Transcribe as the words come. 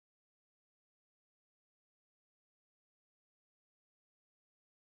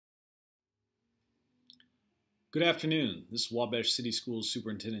Good afternoon. This is Wabash City Schools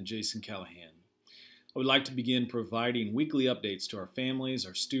Superintendent Jason Callahan. I would like to begin providing weekly updates to our families,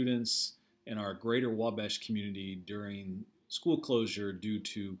 our students, and our greater Wabash community during school closure due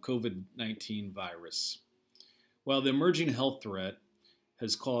to COVID-19 virus. While the emerging health threat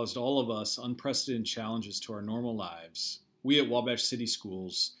has caused all of us unprecedented challenges to our normal lives, we at Wabash City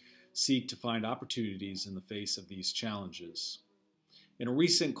Schools seek to find opportunities in the face of these challenges. In a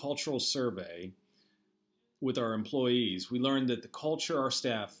recent cultural survey with our employees, we learned that the culture our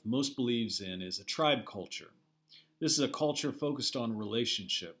staff most believes in is a tribe culture. This is a culture focused on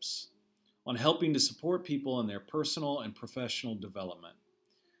relationships, on helping to support people in their personal and professional development.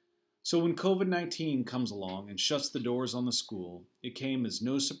 So when COVID-19 comes along and shuts the doors on the school, it came as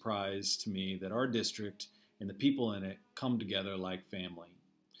no surprise to me that our district and the people in it come together like family.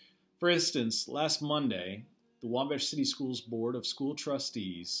 For instance, last Monday, the Wabash City Schools Board of School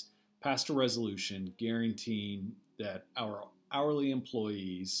Trustees passed a resolution guaranteeing that our hourly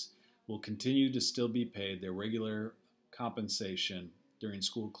employees will continue to still be paid their regular compensation during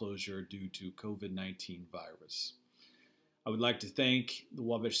school closure due to COVID-19 virus. I would like to thank the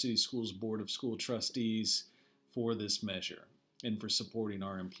Wabash City Schools Board of School Trustees for this measure and for supporting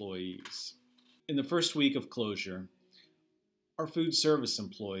our employees. In the first week of closure, our food service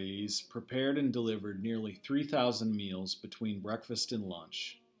employees prepared and delivered nearly 3,000 meals between breakfast and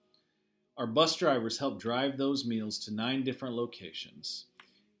lunch. Our bus drivers helped drive those meals to 9 different locations.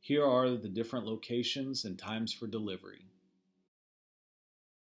 Here are the different locations and times for delivery.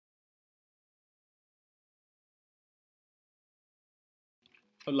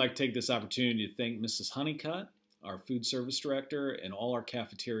 I would like to take this opportunity to thank Mrs. Honeycutt, our food service director, and all our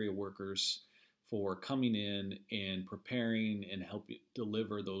cafeteria workers for coming in and preparing and helping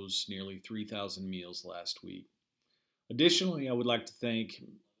deliver those nearly 3,000 meals last week. Additionally, I would like to thank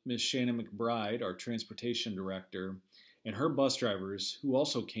Ms. Shannon McBride, our transportation director, and her bus drivers who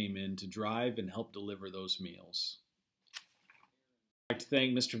also came in to drive and help deliver those meals. I'd like to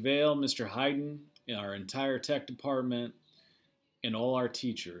thank Mr. Vale, Mr. Hayden, and our entire tech department, and all our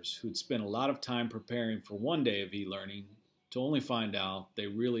teachers who had spent a lot of time preparing for one day of e-learning to only find out they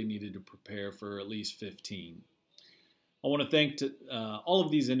really needed to prepare for at least 15. I want to thank all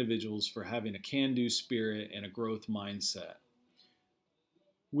of these individuals for having a can-do spirit and a growth mindset.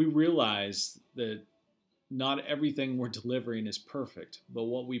 We realize that not everything we're delivering is perfect, but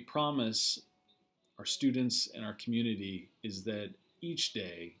what we promise our students and our community is that each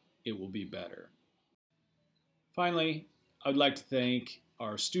day it will be better. Finally, I would like to thank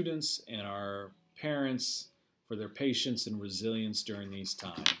our students and our parents for their patience and resilience during these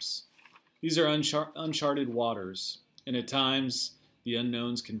times. These are uncharted waters, and at times the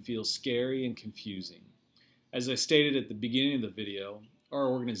unknowns can feel scary and confusing. As I stated at the beginning of the video, our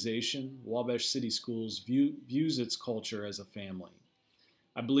organization, Wabash City Schools, views its culture as a family.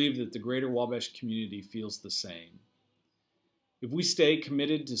 I believe that the greater Wabash community feels the same. If we stay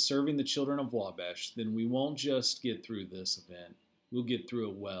committed to serving the children of Wabash, then we won't just get through this event. We'll get through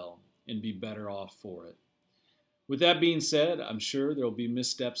it well and be better off for it. With that being said, I'm sure there will be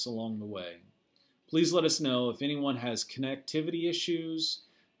missteps along the way. Please let us know if anyone has connectivity issues,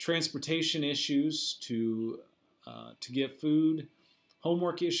 transportation issues to get food,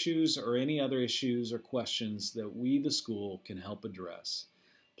 homework issues, or any other issues or questions that we, the school, can help address.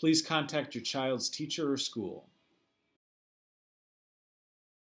 Please contact your child's teacher or school.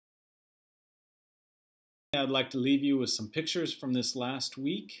 I'd like to leave you with some pictures from this last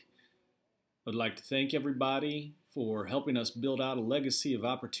week. I'd like to thank everybody for helping us build out a legacy of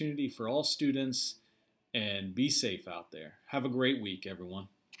opportunity for all students, and be safe out there. Have a great week, everyone.